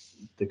that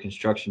the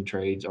construction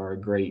trades are a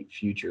great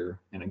future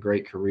and a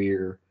great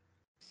career,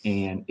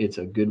 and it's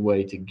a good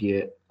way to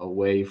get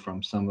away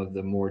from some of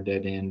the more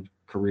dead end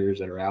careers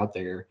that are out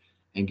there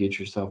and get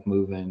yourself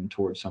moving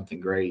towards something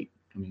great.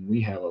 I mean,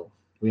 we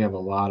have a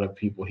lot of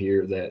people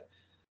here that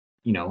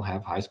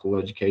have high school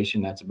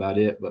education. That's about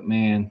it. But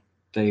man,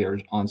 they are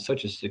on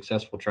such a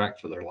successful track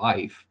for their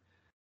life,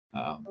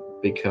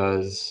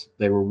 because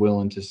they were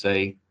willing to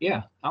say,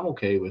 "Yeah, I'm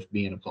okay with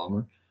being a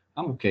plumber.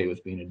 I'm okay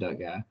with being a duct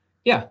guy.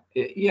 Yeah,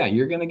 yeah,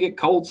 you're gonna get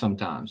cold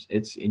sometimes.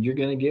 And you're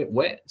gonna get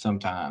wet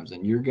sometimes,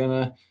 and you're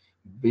gonna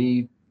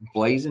be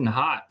blazing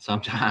hot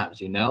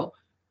sometimes.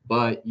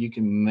 But you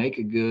can make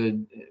a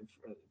good,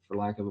 for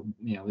lack of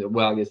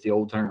well, I guess the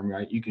old term,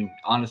 right? You can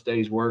honest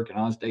days work and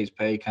honest days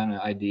pay kind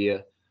of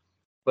idea,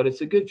 but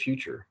it's a good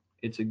future.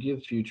 It's a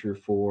good future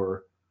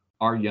for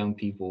our young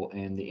people,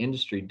 and the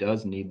industry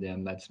does need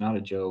them. That's not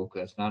a joke.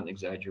 That's not an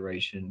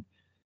exaggeration.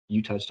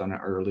 You touched on it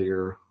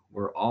earlier.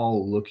 We're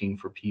all looking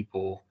for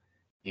people,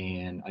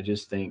 and I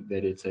just think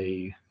that it's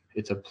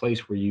a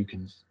place where you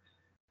can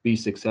be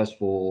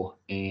successful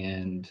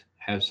and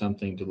have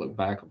something to look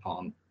back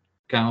upon.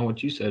 Kind of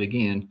what you said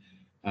again,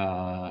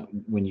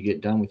 when you get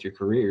done with your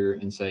career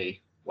and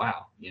say,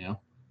 "Wow,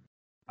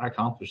 I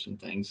accomplished some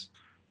things."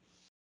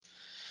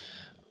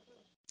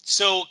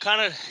 So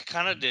kind of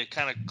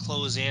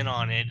close in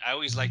on it, I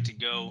always like to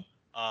go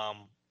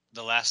um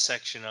the last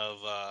section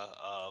of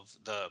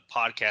the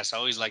podcast. I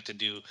always like to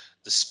do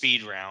the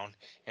speed round.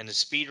 And the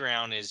speed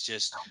round is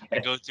just I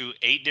go through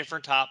 8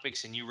 different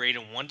topics and you rate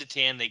them 1 to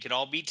 10. They could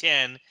all be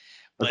 10,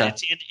 But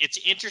Okay. it's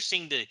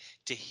interesting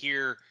to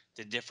hear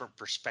the different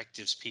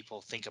perspectives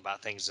people think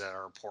about things that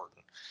are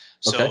important.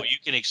 So Okay. you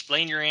can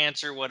explain your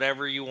answer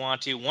whatever you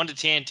want to, 1 to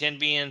 10, 10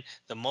 being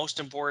the most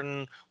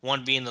important,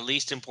 1 being the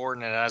least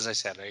important, and as I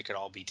said, it could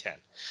all be 10.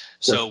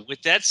 Sure. So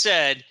with that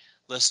said,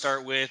 let's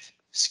start with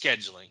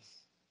scheduling.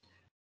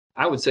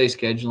 I would say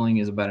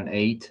scheduling is about an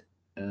 8.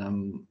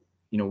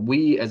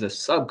 We as a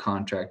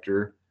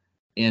subcontractor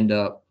end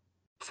up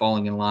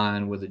falling in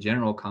line with the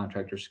general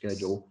contractor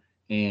schedule.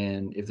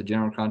 And if the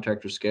general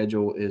contractor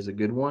schedule is a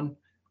good one,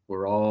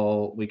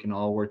 we can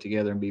all work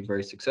together and be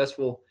very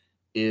successful.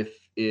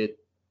 If it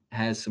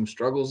has some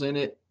struggles in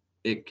it,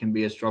 it can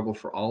be a struggle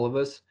for all of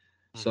us.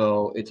 Mhm.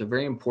 So it's a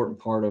very important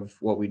part of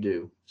what we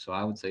do. So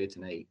I would say it's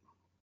an 8.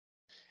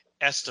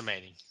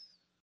 Estimating.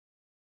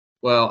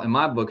 Well, in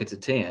my book, it's a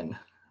 10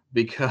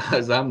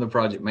 because I'm the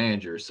project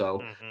manager. So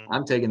Hmm.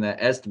 I'm taking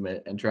that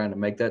estimate and trying to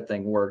make that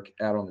thing work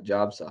out on the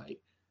job site.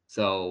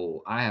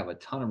 So I have a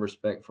ton of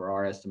respect for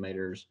our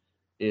estimators.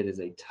 It is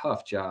a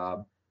tough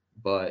job,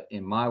 but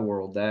in my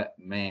world,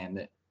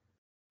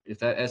 if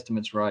that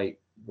estimate's right,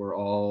 we're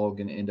all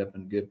going to end up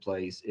in a good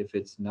place. If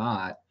it's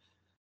not,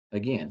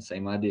 again,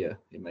 same idea.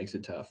 It makes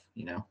it tough.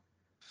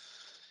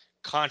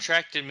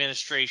 Contract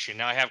administration.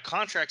 Now I have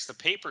contracts, the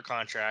paper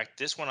contract.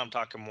 This one I'm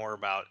talking more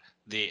about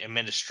the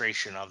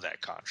administration of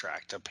that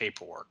contract, the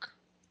paperwork.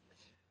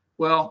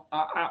 Well,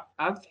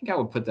 I think I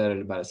would put that at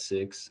about a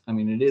 6. I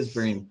mean, it is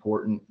very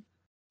important.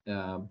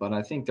 But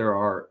I think there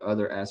are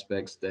other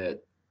aspects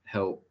that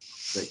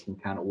can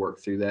kind of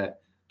work through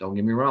that. Don't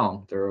get me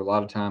wrong. There are a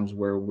lot of times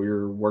where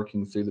we're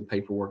working through the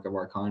paperwork of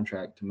our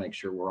contract to make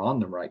sure we're on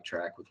the right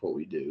track with what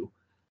we do.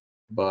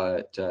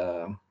 But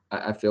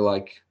I feel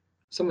like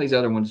some of these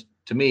other ones,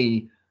 to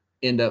me,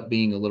 end up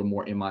being a little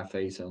more in my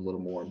face and a little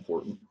more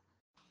important.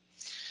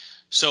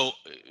 So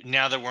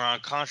now that we're on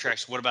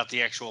contracts, what about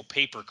the actual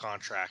paper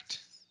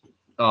contract?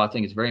 Oh, I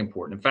think it's very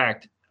important. In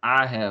fact,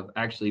 I have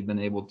actually been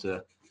able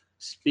to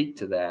speak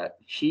to that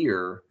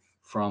here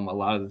from a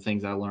lot of the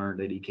things I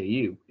learned at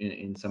EKU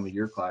in some of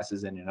your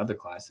classes and in other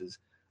classes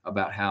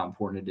about how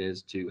important it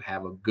is to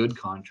have a good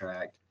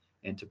contract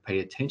and to pay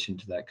attention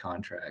to that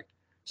contract.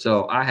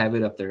 So I have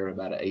it up there at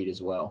about an 8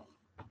 as well.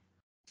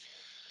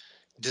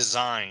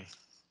 Design.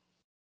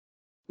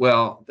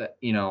 Well,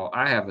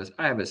 I have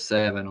a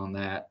 7 on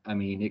that. I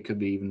mean, it could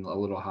be even a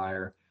little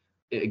higher.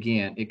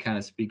 Again, it kind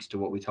of speaks to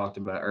what we talked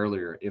about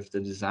earlier. If the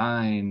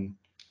design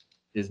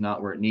is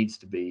not where it needs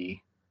to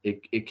be,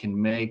 it can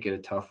make it a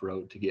tough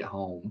road to get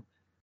home.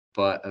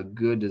 But a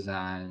good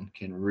design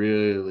can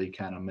really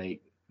kind of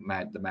make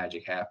the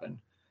magic happen.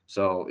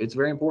 So it's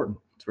very important.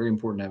 It's very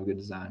important to have a good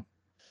design.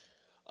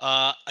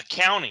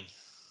 Accounting.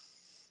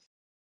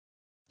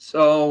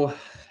 So,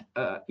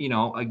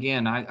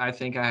 again, I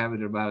think I have it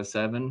at about a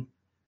 7,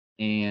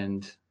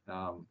 and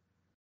um,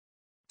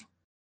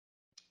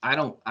 I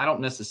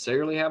don't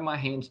necessarily have my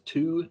hands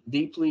too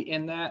deeply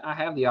in that. I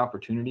have the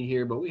opportunity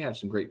here, but we have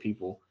some great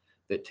people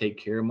that take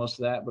care of most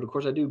of that. But of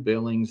course, I do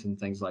billings and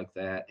things like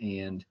that,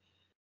 and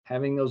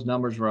having those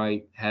numbers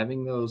right,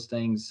 having those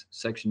things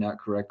sectioned out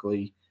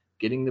correctly,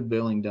 getting the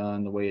billing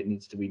done the way it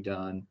needs to be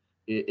done,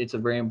 it's a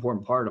very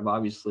important part of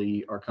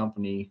obviously our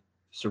company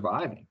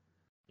surviving.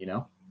 You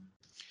know,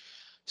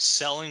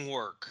 Selling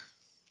work.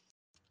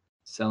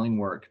 selling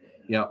work.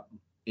 Yep,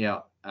 yeah.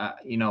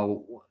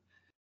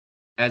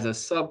 As a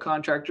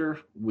subcontractor,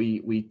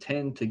 we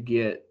tend to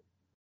get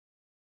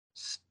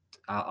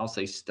I'll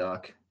say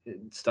stuck.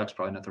 Stuck's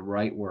probably not the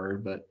right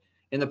word, but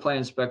in the plan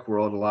and spec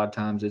world, a lot of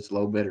times it's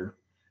low bidder,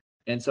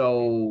 and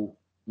so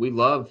we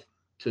love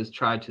to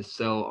try to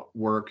sell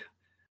work,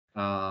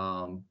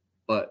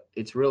 but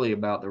it's really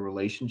about the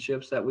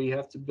relationships that we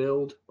have to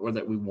build or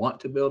that we want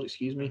to build.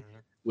 Excuse me,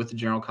 Mhm. with the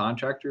general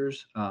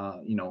contractors.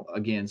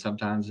 Again,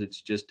 sometimes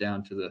it's just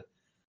down to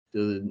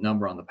the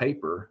number on the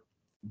paper,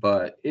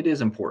 but it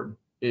is important.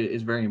 It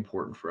is very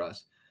important for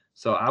us.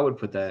 So I would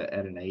put that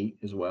at an 8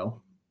 as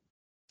well.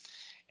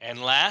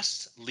 And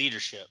last,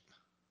 leadership.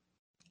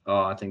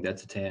 Oh, I think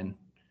that's a 10.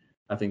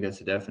 I think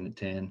that's a definite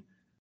 10.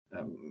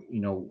 Um,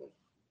 you know,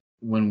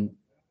 when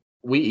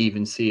we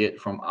even see it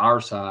from our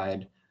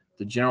side,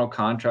 the general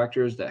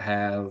contractors that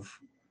have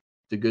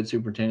the good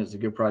superintendents, the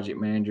good project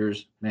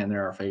managers, man,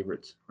 they're our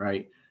favorites,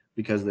 right?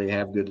 Because they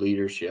have good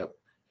leadership.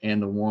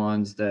 And the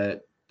ones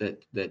that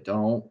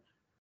don't,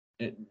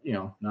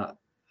 not.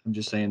 I'm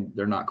just saying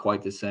they're not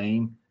quite the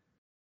same.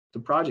 The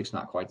project's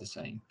not quite the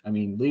same. I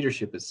mean,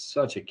 leadership is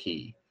such a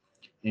key.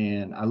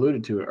 And I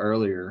alluded to it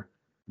earlier,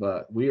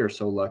 but we are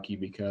so lucky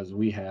because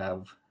we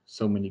have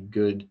so many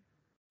good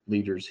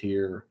leaders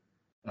here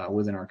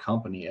within our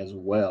company as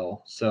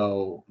well.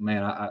 So,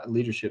 man,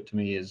 leadership to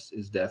me is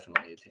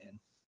definitely a 10.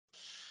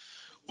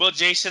 Well,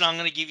 Jason, I'm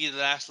going to give you the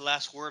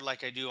last word,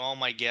 like I do all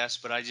my guests.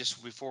 But I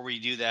just before we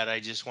do that, I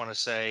just want to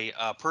say,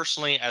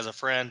 personally, as a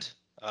friend,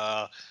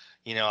 uh,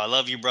 I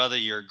love you, brother.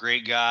 You're a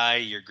great guy.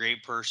 You're a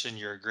great person.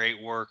 You're a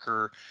great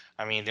worker.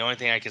 I mean, the only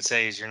thing I can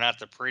say is you're not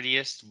the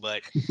prettiest,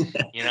 but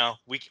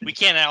we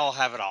can't all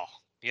have it all.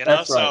 You know,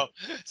 That's right.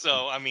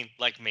 so I mean,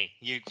 like me,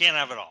 you can't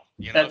have it all.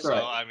 You know, That's so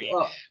right. I mean,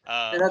 Well,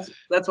 uh, and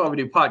that's why we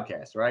do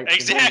podcasts, right?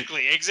 Because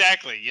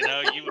exactly. You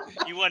know,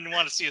 you wouldn't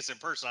want to see us in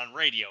person on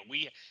radio.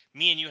 Me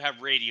and you have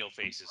radio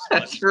faces.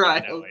 Let's that's just put it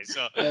right. that way.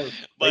 So, Face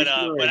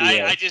of the but I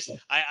radio. just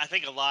I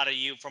think a lot of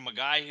you from a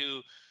guy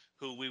who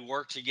we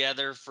worked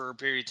together for a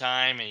period of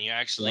time, and you Yeah.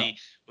 actually,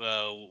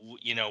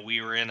 you know,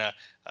 we were in a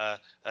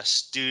a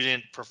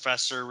student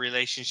professor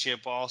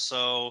relationship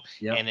also,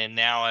 Yep. and then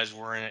now as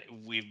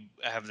we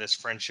have this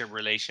friendship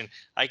relation,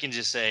 I can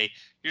just say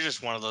you're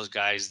just one of those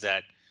guys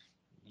that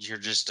you're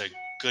just a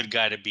good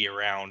guy to be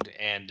around,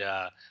 and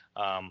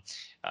um,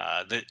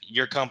 that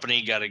your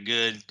company got a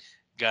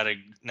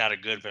not a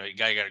good, but a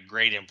guy got a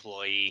great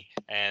employee,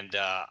 and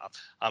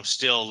I'm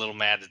still a little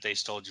mad that they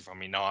stole you from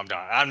me. No, I'm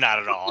not. I'm not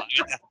at all.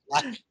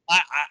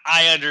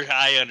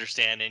 I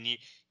understand, and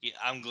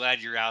I'm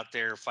glad you're out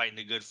there fighting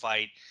the good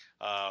fight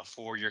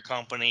for your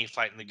company,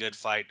 fighting the good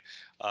fight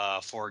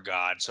for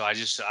God. So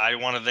I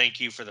want to thank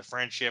you for the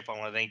friendship. I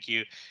want to thank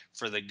you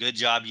for the good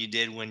job you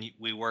did when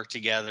we worked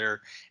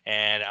together,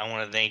 and I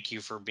want to thank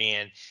you for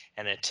being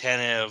an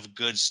attentive,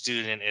 good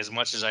student. As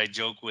much as I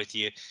joke with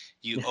you,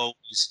 you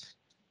always,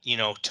 you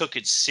know, took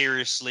it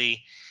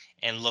seriously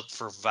and looked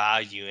for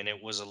value, and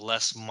it was a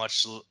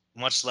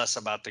much less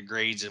about the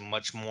grades and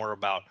much more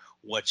about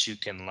what you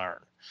can learn.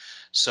 Yeah.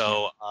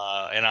 So,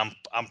 and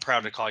I'm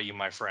proud to call you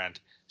my friend.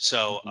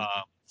 So,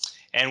 Mhm.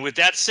 and with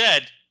that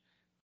said,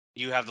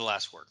 you have the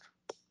last word.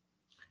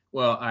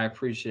 Well, I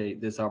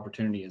appreciate this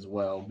opportunity as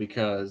well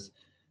because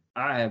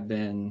I have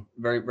been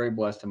very, very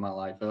blessed in my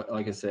life.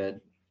 Like I said,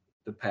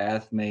 the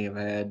path may have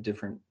had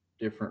different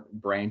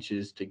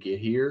branches to get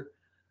here,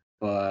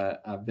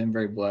 but I've been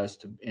very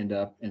blessed to end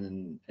up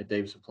in at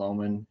Davis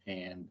Diploman,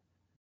 and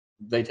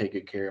they take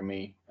good care of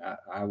me.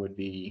 I would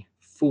be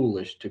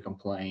foolish to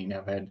complain.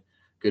 I've had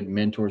good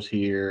mentors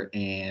here,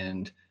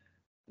 and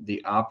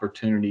the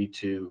opportunity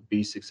to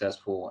be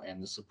successful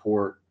and the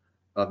support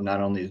of not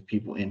only the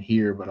people in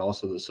here, but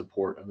also the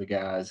support of the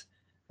guys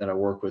that I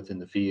work with in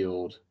the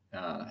field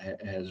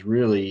has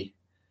really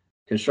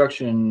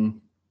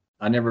construction.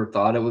 I never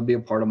thought it would be a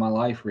part of my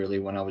life really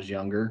when I was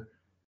younger.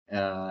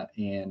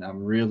 And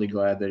I'm really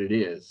glad that it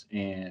is.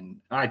 And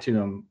I too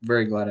am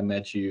very glad I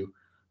met you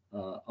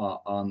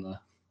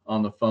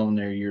on the phone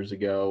there years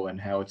ago, and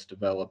how it's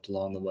developed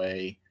along the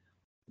way.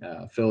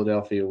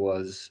 Philadelphia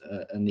was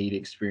a neat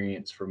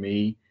experience for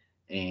me,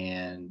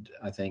 and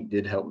I think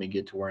did help me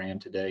get to where I am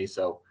today.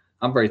 So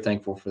I'm very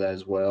thankful for that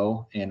as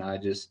well. And I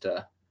just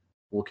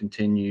will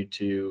continue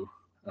to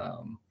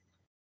um,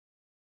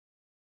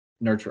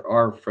 nurture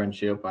our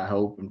friendship, I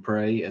hope and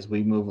pray, as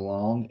we move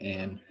along,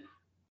 and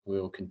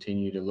we'll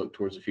continue to look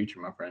towards the future,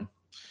 my friend.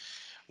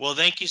 Well,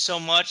 thank you so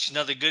much.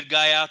 Another good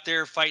guy out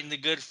there fighting the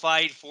good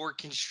fight for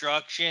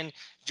construction.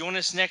 Join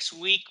us next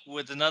week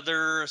with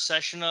another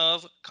session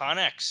of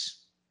Connex.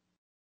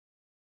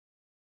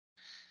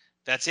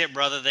 That's it,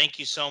 brother. Thank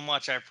you so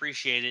much. I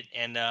appreciate it.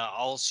 And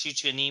I'll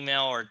shoot you an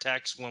email or a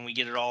text when we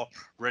get it all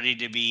ready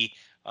to be.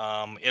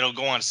 It'll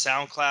go on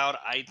SoundCloud,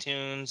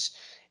 iTunes,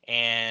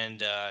 and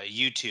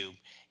YouTube.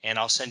 And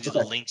I'll send you the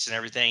Okay. links and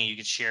everything. You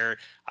can share it.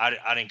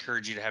 I'd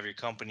encourage you to have your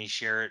company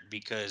share it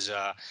because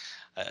uh,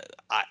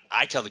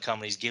 I tell the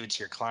companies give it to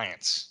your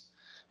clients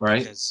Right.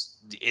 because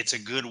it's a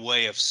good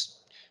way of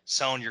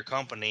selling your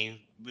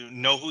company.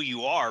 Know who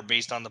you are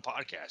based on the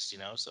podcast, you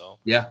know. So,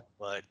 Yeah,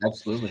 but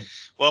absolutely.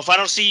 well, if I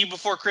don't see you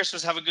before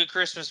Christmas, have a good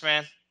Christmas,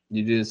 man.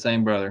 You do the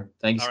same, brother.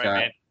 Thank you, All right, Scott.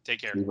 man.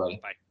 Take care. See you,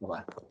 buddy. Bye.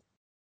 Bye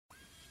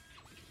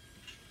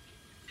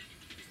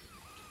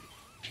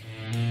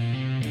bye.